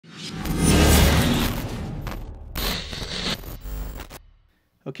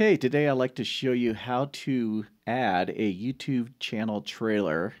Okay, today I'd like to show you how to add a YouTube channel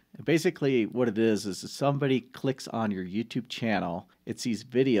trailer. Basically, what it is if somebody clicks on your YouTube channel, it's these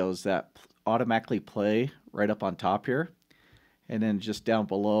videos that automatically play right up on top here. And then just down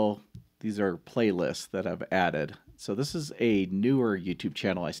below, these are playlists that I've added. So this is a newer YouTube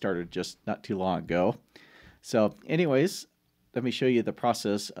channel I started just not too long ago. So anyways, let me show you the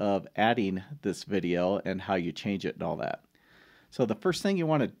process of adding this video and how you change it and all that. So the first thing you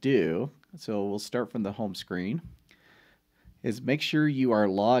want to do, so we'll start from the home screen, is make sure you are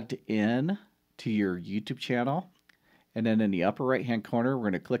logged in to your YouTube channel. And then in the upper right hand corner, we're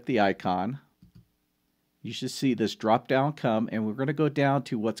going to click the icon. You should see this drop down come, and we're going to go down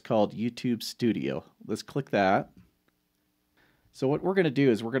to what's called YouTube Studio. Let's click that. So what we're going to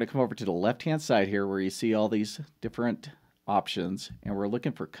do is we're going to come over to the left hand side here where you see all these different options, and we're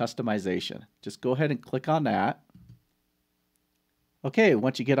looking for customization. Just go ahead and click on that. Okay,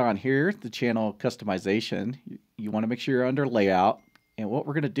 once you get on here, the channel customization, you want to make sure you're under layout. And what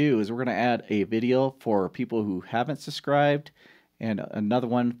we're going to do is we're going to add a video for people who haven't subscribed and another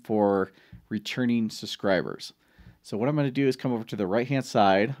one for returning subscribers. So what I'm going to do is come over to the right hand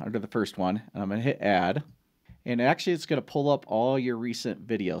side under the first one, and I'm going to hit add. And actually it's going to pull up all your recent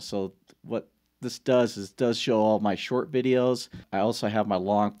videos. So what this does is show all my short videos. I also have my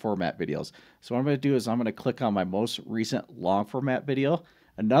long format videos. So what I'm going to do is I'm going to click on my most recent long format video.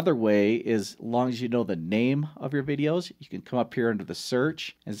 Another way is, as long as you know the name of your videos, you can come up here under the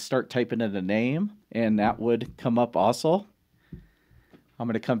search and start typing in the name, and that would come up also. I'm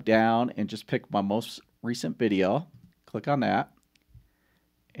going to come down and just pick my most recent video, click on that,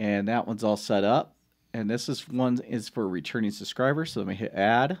 and that one's all set up. And this one is for returning subscribers, so let me hit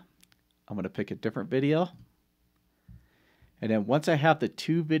add. I'm going to pick a different video. And then once I have the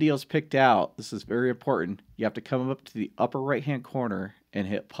two videos picked out, this is very important, you have to come up to the upper right hand corner and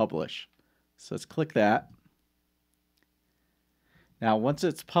hit publish. So let's click that. Now once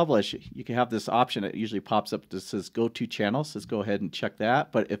it's published, you can have this option that usually pops up that says go to channels. Let's go ahead and check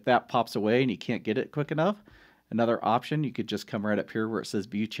that. But if that pops away and you can't get it quick enough, another option, you could just come right up here where it says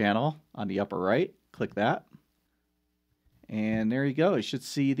view channel on the upper right, click that. And there you go. You should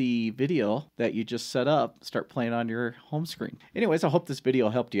see the video that you just set up start playing on your home screen. Anyways, I hope this video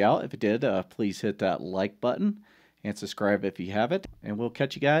helped you out. If it did, please hit that like button and subscribe if you haven't. And we'll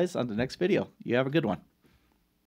catch you guys on the next video. You have a good one.